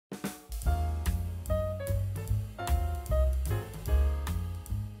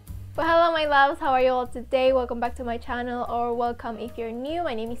Well, hello my loves, how are you all today? Welcome back to my channel, or welcome if you're new.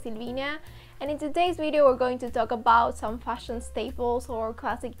 My name is Silvina, and in today's video we're going to talk about some fashion staples or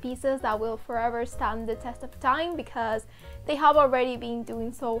classic pieces that will forever stand the test of time because they have already been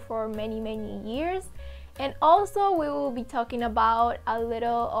doing so for many years. And also we will be talking about a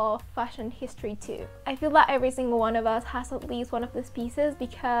little of fashion history too. I feel that every single one of us has at least one of these pieces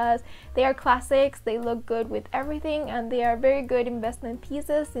because they are classics, they look good with everything, and they are very good investment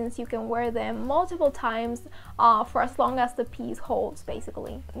pieces since you can wear them multiple times for as long as the piece holds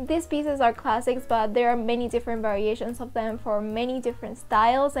basically. These pieces are classics, but there are many different variations of them for many different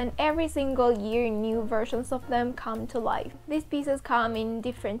styles, and every single year new versions of them come to life. These pieces come in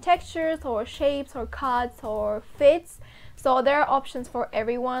different textures or shapes or cuts or fits, so there are options for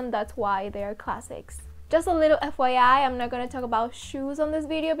everyone. That's why they are classics. Just a little FYI, I'm not going to talk about shoes on this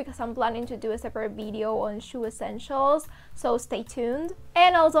video because I'm planning to do a separate video on shoe essentials, so stay tuned.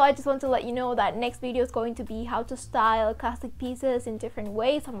 And also I just want to let you know that next video is going to be how to style classic pieces in different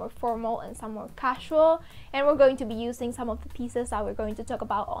ways, some more formal and some more casual, and we're going to be using some of the pieces that we're going to talk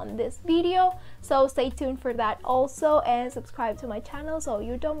about on this video, so stay tuned for that also, and subscribe to my channel so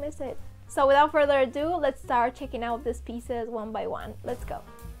you don't miss it. So without further ado, let's start checking out these pieces one by one. Let's go.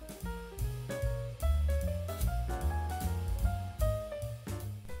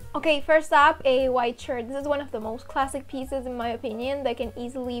 Okay, first up, a white shirt. This is one of the most classic pieces in my opinion that can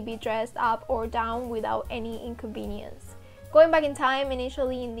easily be dressed up or down without any inconvenience. Going back in time,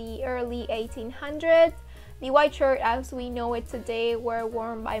 initially in the early 1800s, the white shirt as we know it today were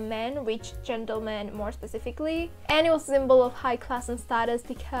worn by men, rich gentlemen more specifically, and it was a symbol of high class and status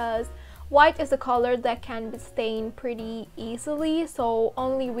because white is a color that can be stained pretty easily, so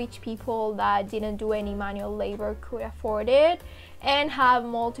only rich people that didn't do any manual labor could afford it and have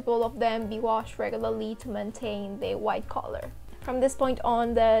multiple of them be washed regularly to maintain the white color. From this point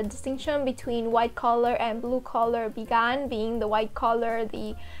on, the distinction between white collar and blue collar began, being the white collar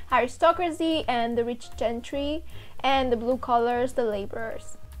the aristocracy and the rich gentry, and the blue collars the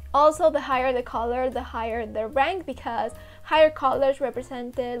laborers. Also, the higher the color, the higher the rank, because higher collars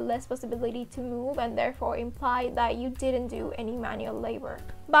represented less possibility to move and therefore implied that you didn't do any manual labor.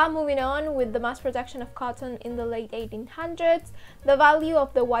 But moving on, with the mass production of cotton in the late 1800s, the value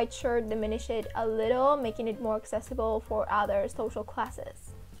of the white shirt diminished a little, making it more accessible for other social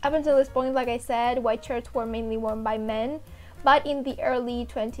classes. Up until this point, like I said, white shirts were mainly worn by men. But in the early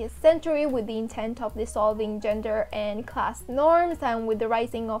 20th century, with the intent of dissolving gender and class norms and with the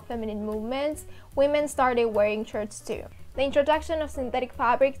rising of feminine movements, women started wearing shirts too. The introduction of synthetic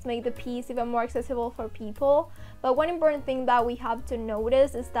fabrics made the piece even more accessible for people, but one important thing that we have to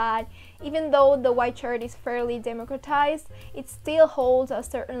notice is that even though the white shirt is fairly democratized, it still holds a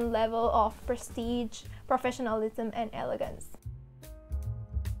certain level of prestige, professionalism, and elegance.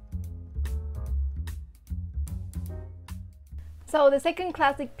 So the second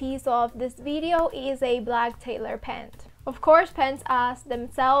classic piece of this video is a black tailor pant. Of course, pants as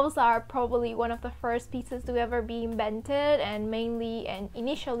themselves are probably one of the first pieces to ever be invented and mainly and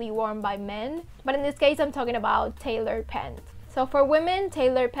initially worn by men. But in this case, I'm talking about tailored pants. So for women,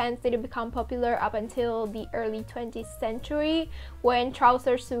 tailored pants didn't become popular up until the early 20th century when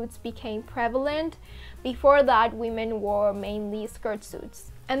trouser suits became prevalent. Before that, women wore mainly skirt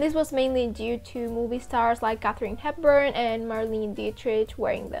suits. And this was mainly due to movie stars like Katharine Hepburn and Marlene Dietrich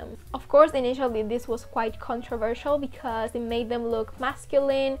wearing them. Of course, initially this was quite controversial because it made them look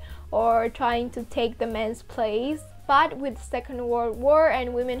masculine or trying to take the men's place. But with the Second World War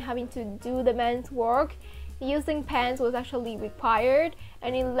and women having to do the men's work, using pants was actually required,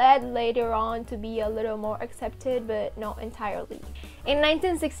 and it led later on to be a little more accepted, but not entirely. In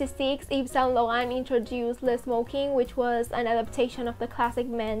 1966, Yves Saint Laurent introduced Le Smoking, which was an adaptation of the classic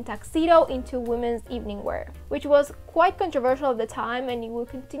men's tuxedo into women's evening wear, which was quite controversial at the time, and it will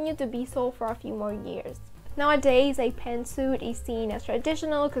continue to be so for a few more years. Nowadays, a pantsuit is seen as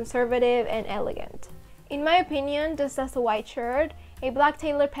traditional, conservative, and elegant. In my opinion, just as a white shirt, a black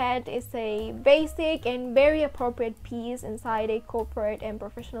tailor pant is a basic and very appropriate piece inside a corporate and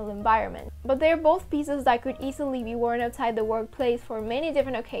professional environment. But they're both pieces that could easily be worn outside the workplace for many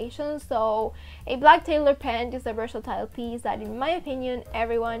different occasions, so a black tailor pant is a versatile piece that, in my opinion,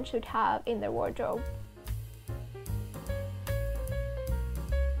 everyone should have in their wardrobe.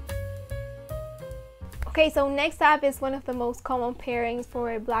 Okay, so next up is one of the most common pairings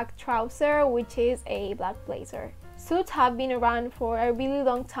for a black trouser, which is a black blazer. Suits have been around for a really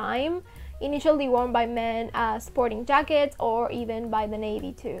long time. initially worn by men as sporting jackets or even by the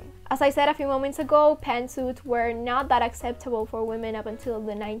Navy too. As I said a few moments ago, pantsuits were not that acceptable for women up until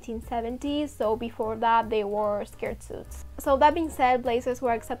the 1970s, so before that they wore skirt suits. So that being said, blazers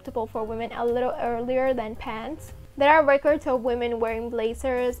were acceptable for women a little earlier than pants. There are records of women wearing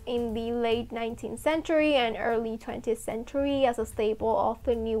blazers in the late 19th century and early 20th century as a staple of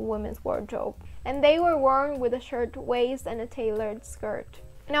the new women's wardrobe. And they were worn with a shirt waist and a tailored skirt.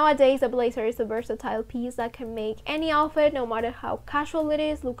 Nowadays, a blazer is a versatile piece that can make any outfit, no matter how casual it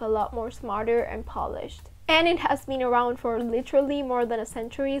is, look a lot more smarter and polished. And it has been around for literally more than a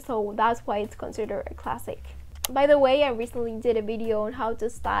century, so that's why it's considered a classic. By the way, I recently did a video on how to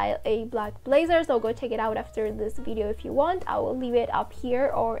style a black blazer, so go check it out after this video if you want. I will leave it up here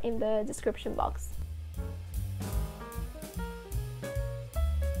or in the description box.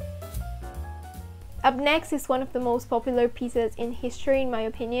 Up next is one of the most popular pieces in history in my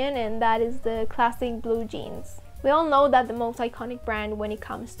opinion, and that is the classic blue jeans. We all know that the most iconic brand when it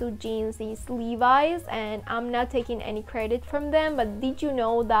comes to jeans is Levi's, and I'm not taking any credit from them, but did you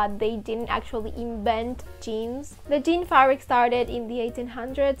know that they didn't actually invent jeans? The jean fabric started in the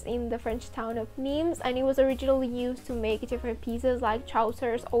 1800s in the French town of Nimes, and it was originally used to make different pieces like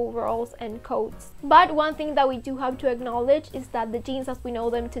trousers, overalls, and coats. But one thing that we do have to acknowledge is that the jeans as we know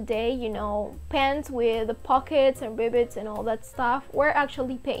them today, you know, pants with the pockets and rivets and all that stuff, were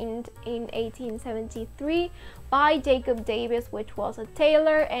actually patented in 1873 by Jacob Davis, which was a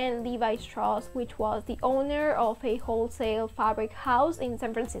tailor, and Levi Strauss, which was the owner of a wholesale fabric house in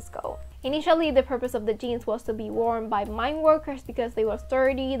San Francisco. Initially, the purpose of the jeans was to be worn by mine workers because they were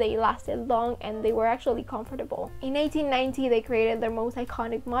sturdy, they lasted long, and they were actually comfortable. In 1890, they created their most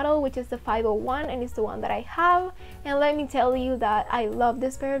iconic model, which is the 501, and it's the one that I have. And let me tell you that I love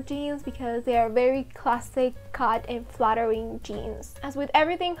this pair of jeans because they are very classic, cut, and flattering jeans. As with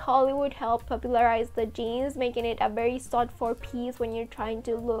everything, Hollywood helped popularize the jeans, making it a very sought-for piece when you're trying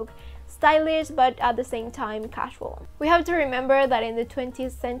to look stylish but at the same time casual. We have to remember that in the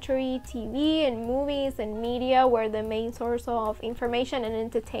 20th century, TV and movies and media were the main source of information and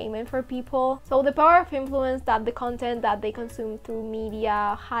entertainment for people. So the power of influence that the content that they consumed through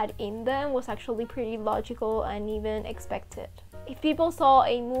media had in them was actually pretty logical and even expected. If people saw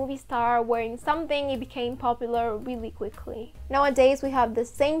a movie star wearing something, it became popular really quickly. Nowadays, we have the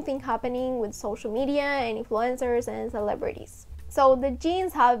same thing happening with social media and influencers and celebrities. So the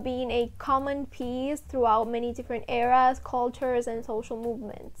jeans have been a common piece throughout many different eras, cultures, and social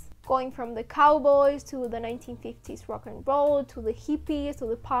movements. Going from the cowboys to the 1950s rock and roll, to the hippies, to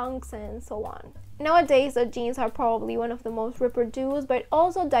the punks, and so on. Nowadays, the jeans are probably one of the most reproduced but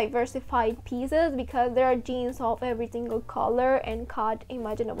also diversified pieces because there are jeans of every single color and cut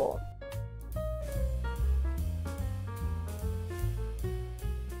imaginable.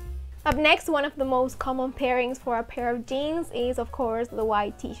 Up next, one of the most common pairings for a pair of jeans is of course the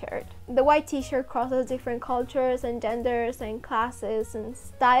white t-shirt. The white t-shirt crosses different cultures and genders and classes and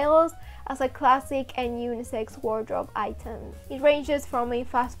styles as a classic and unisex wardrobe item. It ranges from a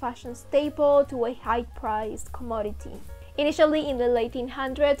fast fashion staple to a high-priced commodity. Initially in the late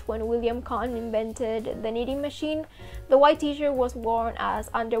 1800s, when William Conn invented the knitting machine, the white t-shirt was worn as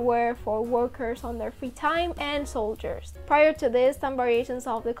underwear for workers on their free time and soldiers. Prior to this, some variations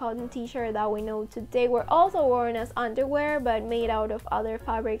of the cotton t-shirt that we know today were also worn as underwear but made out of other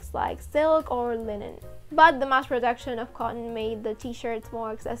fabrics like silk or linen. But the mass production of cotton made the t-shirts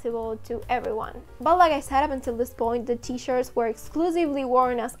more accessible to everyone. But like I said, up until this point, the t-shirts were exclusively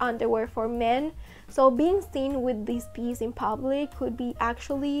worn as underwear for men, so being seen with this piece in public could be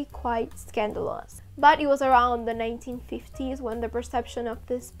actually quite scandalous. But it was around the 1950s when the perception of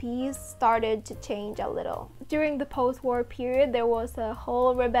this piece started to change a little. During the post-war period, there was a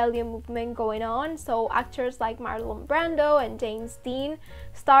whole rebellion movement going on, so actors like Marlon Brando and James Dean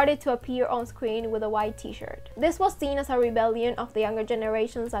started to appear on screen with a white t-shirt. This was seen as a rebellion of the younger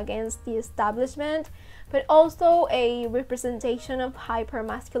generations against the establishment, but also a representation of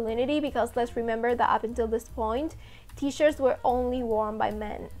hyper-masculinity because let's remember that up until this point, t-shirts were only worn by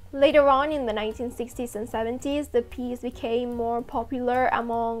men. Later on in the 1960s and 70s, the piece became more popular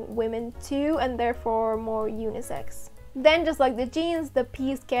among women too, and therefore more unisex. Then, just like the jeans, the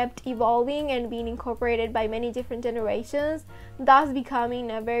piece kept evolving and being incorporated by many different generations, thus becoming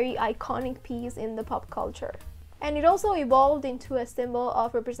a very iconic piece in the pop culture. And it also evolved into a symbol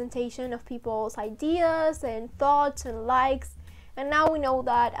of representation of people's ideas and thoughts and likes, and now we know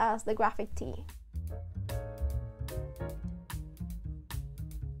that as the graphic tee.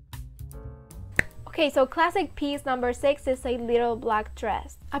 Okay, so classic piece number 6 is a little black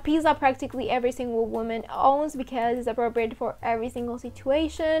dress. A piece that practically every single woman owns because it's appropriate for every single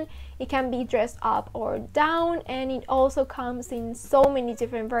situation. It can be dressed up or down, and it also comes in so many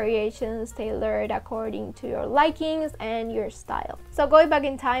different variations tailored according to your likings and your style. So going back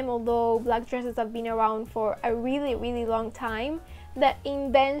in time, although black dresses have been around for a really long time, the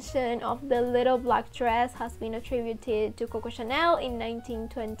invention of the little black dress has been attributed to Coco Chanel in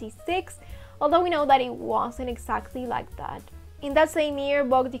 1926, although we know that it wasn't exactly like that. In that same year,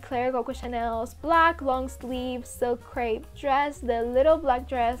 Vogue declared Coco Chanel's black long-sleeve silk crepe dress the little black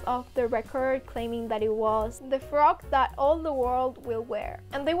dress of the record, claiming that it was the frock that all the world will wear.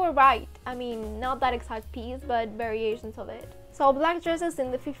 And they were right. I mean, not that exact piece, but variations of it. So black dresses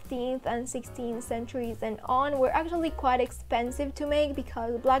in the 15th and 16th centuries and on were actually quite expensive to make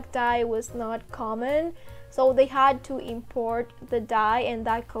because black dye was not common. So they had to import the dye, and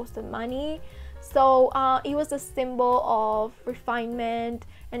that costed money. So it was a symbol of refinement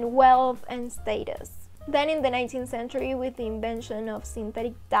and wealth and status. Then in the 19th century, with the invention of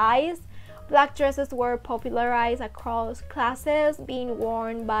synthetic dyes, black dresses were popularized across classes, being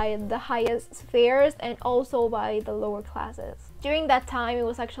worn by the highest spheres and also by the lower classes. During that time, it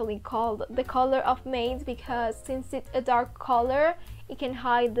was actually called the color of maids because since it's a dark color, it can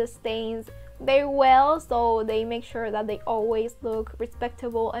hide the stains very well, so they make sure that they always look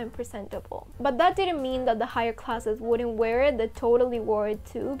respectable and presentable. But that didn't mean that the higher classes wouldn't wear it. They totally wore it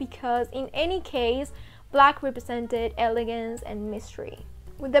too, because in any case, black represented elegance and mystery.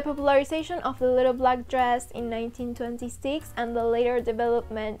 With the popularization of the little black dress in 1926 and the later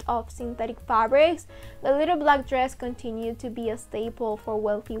development of synthetic fabrics, the little black dress continued to be a staple for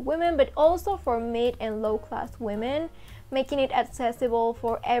wealthy women, but also for mid and low class women, making it accessible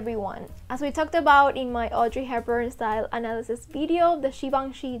for everyone. As we talked about in my Audrey Hepburn style analysis video, the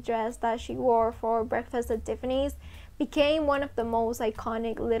Givenchy dress that she wore for breakfast at Tiffany's became one of the most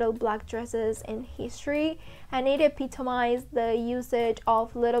iconic little black dresses in history, and it epitomized the usage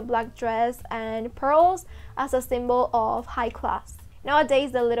of little black dress and pearls as a symbol of high class.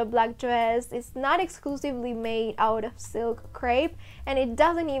 Nowadays, the little black dress is not exclusively made out of silk crepe, and it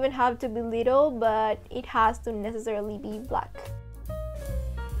doesn't even have to be little, but it has to necessarily be black.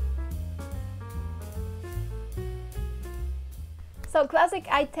 So classic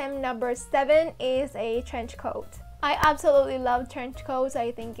item number 7 is a trench coat. I absolutely love trench coats.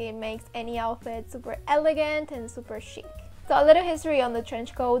 I think it makes any outfit super elegant and super chic. So a little history on the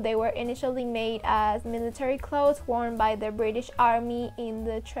trench coat. They were initially made as military clothes worn by the British Army in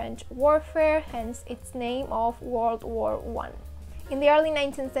the trench warfare, hence its name of World War I. In the early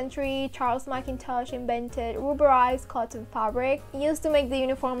 19th century, Charles Mackintosh invented rubberized cotton fabric used to make the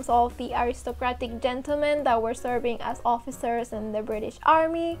uniforms of the aristocratic gentlemen that were serving as officers in the British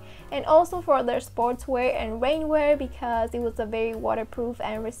Army, and also for their sportswear and rainwear because it was a very waterproof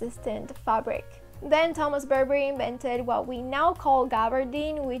and resistant fabric. Then Thomas Burberry invented what we now call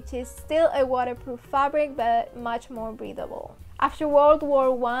gabardine, which is still a waterproof fabric but much more breathable. After World War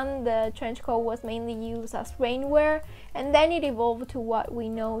I, the trench coat was mainly used as rainwear, and then it evolved to what we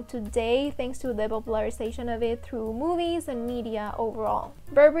know today thanks to the popularization of it through movies and media overall.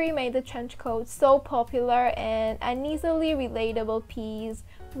 Burberry made the trench coat so popular and an easily relatable piece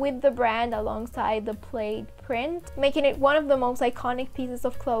with the brand alongside the plaid print, making it one of the most iconic pieces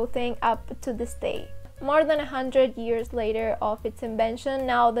of clothing up to this day. More than 100 years later of its invention,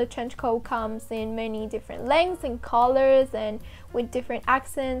 now the trench coat comes in many different lengths and colors and with different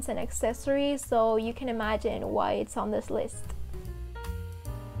accents and accessories, so you can imagine why it's on this list.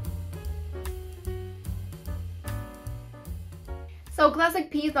 So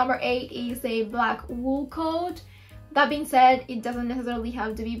classic piece number 8 is a black wool coat. That being said, it doesn't necessarily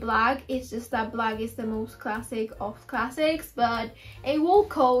have to be black, it's just that black is the most classic of classics, but a wool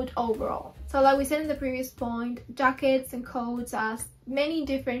coat overall. So like we said in the previous point, jackets and coats, as many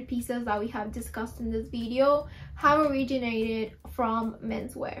different pieces that we have discussed in this video, have originated from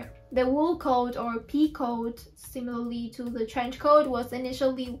menswear. The wool coat or pea coat, similarly to the trench coat, was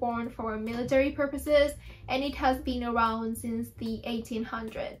initially worn for military purposes, and it has been around since the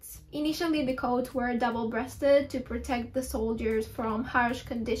 1800s. Initially, the coats were double-breasted to protect the soldiers from harsh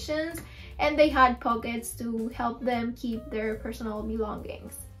conditions, and they had pockets to help them keep their personal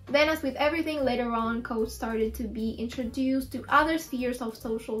belongings. Then, as with everything later on, coats started to be introduced to other spheres of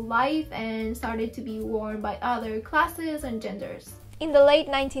social life and started to be worn by other classes and genders. In the late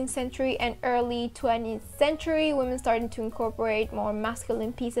 19th century and early 20th century, women started to incorporate more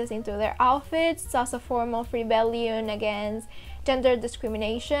masculine pieces into their outfits as a form of rebellion against gender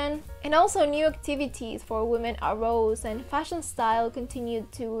discrimination. And also new activities for women arose and fashion style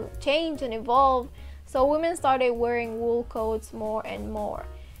continued to change and evolve, so women started wearing wool coats more and more.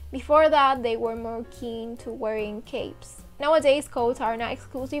 Before that, they were more keen to wearing capes. Nowadays, coats are not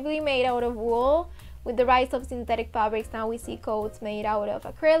exclusively made out of wool. With the rise of synthetic fabrics, now we see coats made out of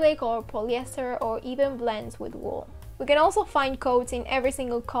acrylic or polyester or even blends with wool. We can also find coats in every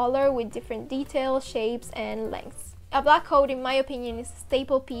single color with different details, shapes, and lengths. A black coat, in my opinion, is a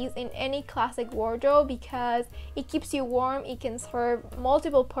staple piece in any classic wardrobe because it keeps you warm, it can serve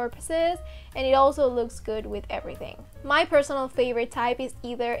multiple purposes, and it also looks good with everything. My personal favorite type is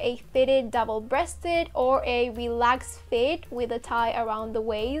either a fitted double-breasted or a relaxed fit with a tie around the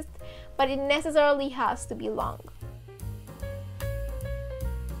waist, but it necessarily has to be long.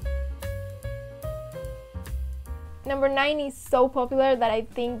 Number 9 is so popular that I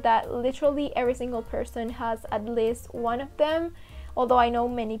think that literally every single person has at least one of them, although I know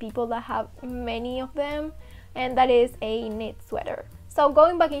many people that have many of them, and that is a knit sweater. So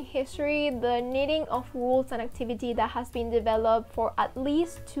going back in history, the knitting of wool is an activity that has been developed for at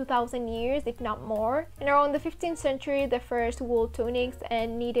least 2,000 years, if not more. And around the 15th century, the first wool tunics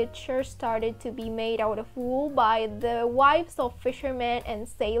and knitted shirts started to be made out of wool by the wives of fishermen and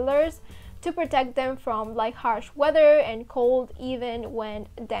sailors to protect them from harsh weather and cold even when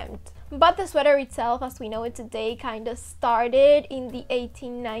damp. But the sweater itself, as we know it today, kind of started in the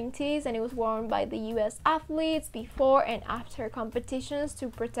 1890s, and it was worn by the US athletes before and after competitions to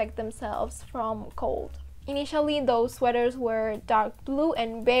protect themselves from cold. Initially, those sweaters were dark blue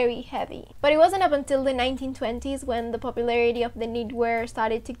and very heavy. But it wasn't up until the 1920s when the popularity of the knitwear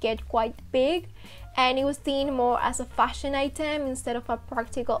started to get quite big, and it was seen more as a fashion item instead of a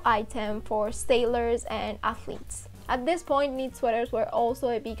practical item for sailors and athletes. At this point, knit sweaters were also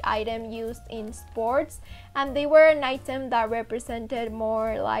a big item used in sports, and they were an item that represented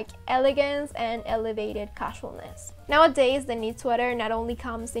more like elegance and elevated casualness. Nowadays, the knit sweater not only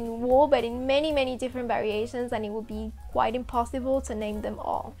comes in wool but in many different variations, and it would be quite impossible to name them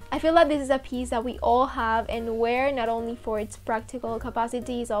all. I feel that this is a piece that we all have and wear, not only for its practical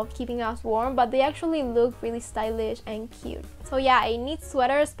capacities of keeping us warm, but they actually look really stylish and cute. So yeah, a knit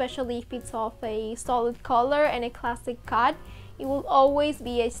sweater, especially if it's of a solid color and a classic cut, it will always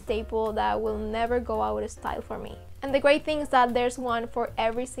be a staple that will never go out of style for me. And the great thing is that there's one for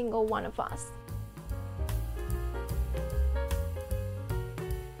every single one of us.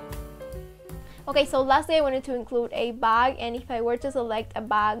 Okay, so lastly, I wanted to include a bag, and if I were to select a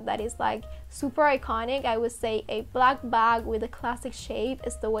bag that is super iconic, I would say a black bag with a classic shape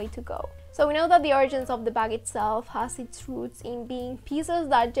is the way to go. So we know that the origins of the bag itself has its roots in being pieces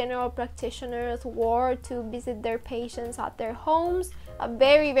that general practitioners wore to visit their patients at their homes a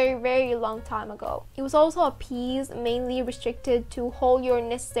very long time ago. It was also a piece mainly restricted to hold your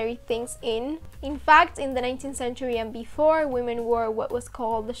necessary things in. In fact, in the 19th century and before, women wore what was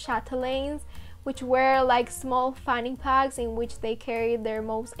called the chatelaines, which were small fanny packs in which they carried their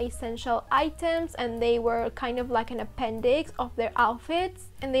most essential items, and they were kind of like an appendix of their outfits.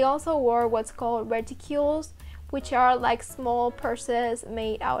 And they also wore what's called reticules, which are small purses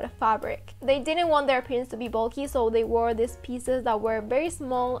made out of fabric. They didn't want their appearance to be bulky, so they wore these pieces that were very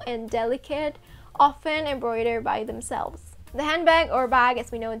small and delicate, often embroidered by themselves. The handbag, or bag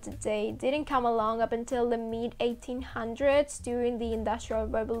as we know it today, didn't come along up until the mid-1800s during the Industrial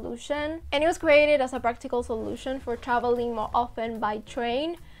Revolution, and it was created as a practical solution for traveling more often by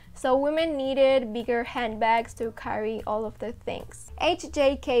train, so women needed bigger handbags to carry all of their things.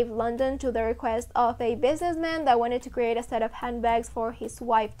 H.J. Cave London, to the request of a businessman that wanted to create a set of handbags for his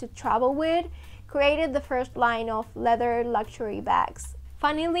wife to travel with, created the first line of leather luxury bags.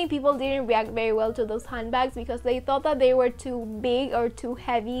 Funnily, people didn't react very well to those handbags because they thought that they were too big or too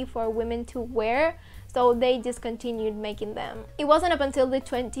heavy for women to wear, so they discontinued making them. It wasn't up until the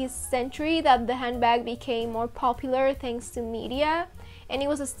 20th century that the handbag became more popular thanks to media, and it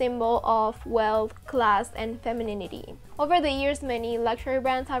was a symbol of wealth, class, and femininity. Over the years, many luxury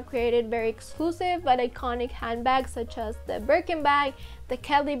brands have created very exclusive but iconic handbags such as the Birkin bag, the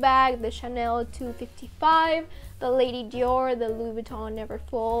Kelly bag, the Chanel 255, the Lady Dior, the Louis Vuitton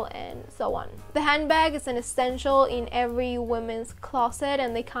Neverfull, and so on. The handbag is an essential in every woman's closet,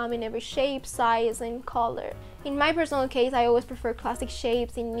 and they come in every shape, size, and color. In my personal case, I always prefer classic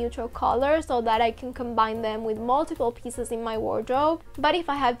shapes in neutral colors so that I can combine them with multiple pieces in my wardrobe. But if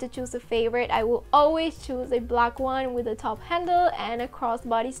I have to choose a favorite, I will always choose a black one with a top handle and a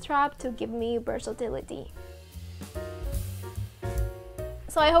crossbody strap to give me versatility.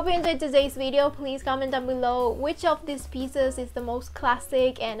 So I hope you enjoyed today's video. Please comment down below which of these pieces is the most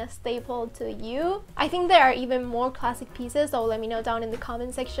classic and a staple to you. I think there are even more classic pieces, so let me know down in the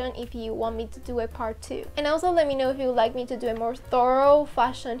comment section if you want me to do a part 2. And also let me know if you would like me to do a more thorough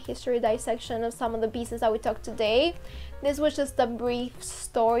fashion history dissection of some of the pieces that we talked today. This was just a brief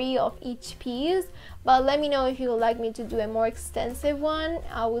story of each piece, but let me know if you would like me to do a more extensive one.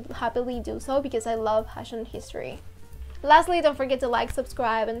 I would happily do so because I love fashion history. Lastly, don't forget to like,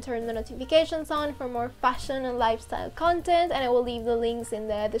 subscribe, and turn the notifications on for more fashion and lifestyle content, and I will leave the links in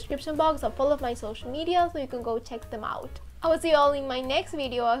the description box of all of my social media so you can go check them out. I will see you all in my next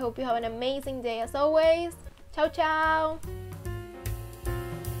video. I hope you have an amazing day as always. Ciao, ciao!